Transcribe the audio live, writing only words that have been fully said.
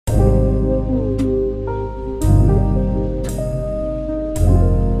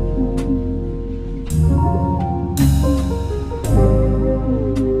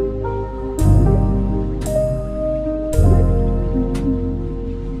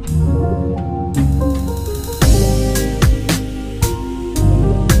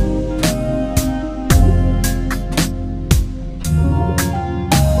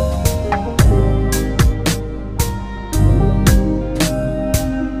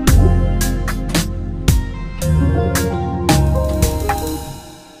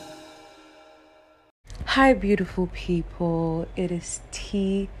Hi, beautiful people. It is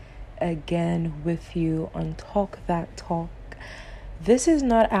T again with you on Talk That Talk. This is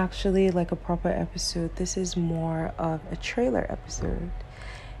not actually like a proper episode, this is more of a trailer episode.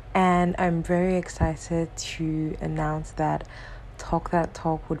 And I'm very excited to announce that Talk That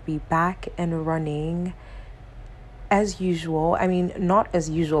Talk would be back and running as usual. I mean, not as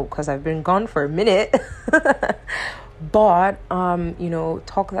usual because I've been gone for a minute. But,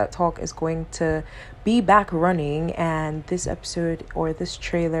 Talk That Talk is going to be back running, and this episode or this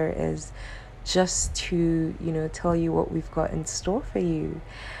trailer is just to, tell you what we've got in store for you.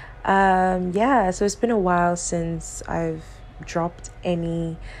 So it's been a while since I've dropped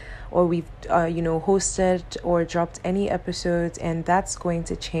any, or we've, hosted or dropped any episodes, and that's going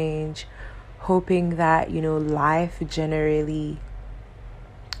to change, hoping that, life generally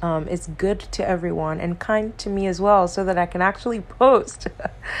it's good to everyone and kind to me as well, so that I can actually post.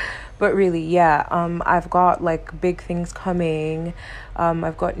 But really, I've got like big things coming.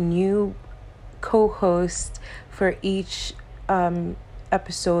 I've got new co-hosts for each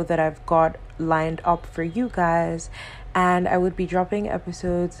episode that I've got lined up for you guys, and I would be dropping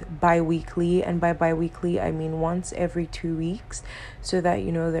episodes bi-weekly, and by bi-weekly I mean once every 2 weeks, so that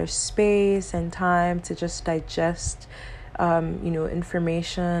there's space and time to just digest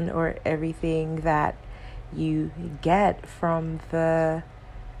information or everything that you get from the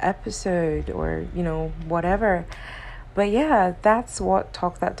episode, or whatever. But that's what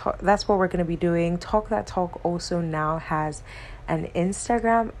that's what we're going to be doing. Talk That Talk also now has an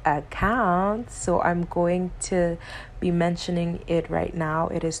Instagram account, so I'm going to be mentioning it right now.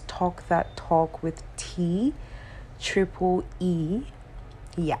 It is Talk That Talk with T triple E.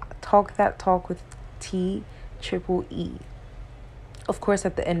 Talk That Talk with T triple E. Of course,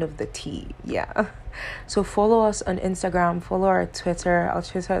 at the end of the T. So follow us on Instagram, follow our Twitter. Our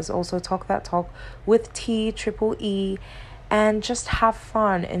Twitter is also Talk That Talk with T triple E. And just have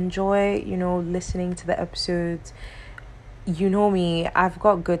fun. Enjoy, listening to the episodes. You know me, I've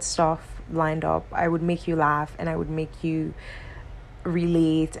got good stuff lined up. I would make you laugh, and I would make you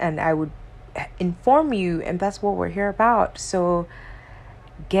relate, and I would inform you, and that's what we're here about. So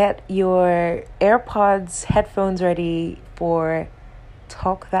get your AirPods, headphones ready for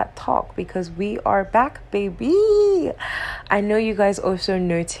Talk That Talk, because we are back, baby. I know you guys also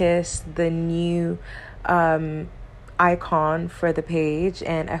noticed the new icon for the page,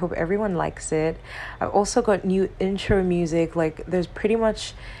 and I hope everyone likes it. I've also got new intro music. Like, there's pretty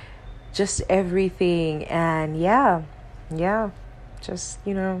much just everything, and just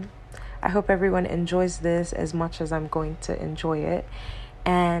I hope everyone enjoys this as much as I'm going to enjoy it.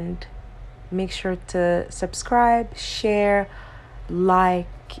 And make sure to subscribe, share, like,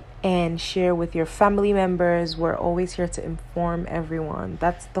 and share with your family members. We're always here to inform everyone.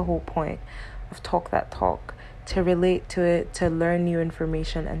 That's the whole point of Talk That Talk, to relate to it, to learn new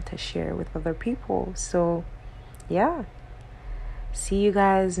information, and to share with other people. So see you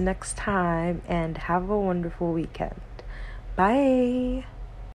guys next time, and have a wonderful weekend. Bye.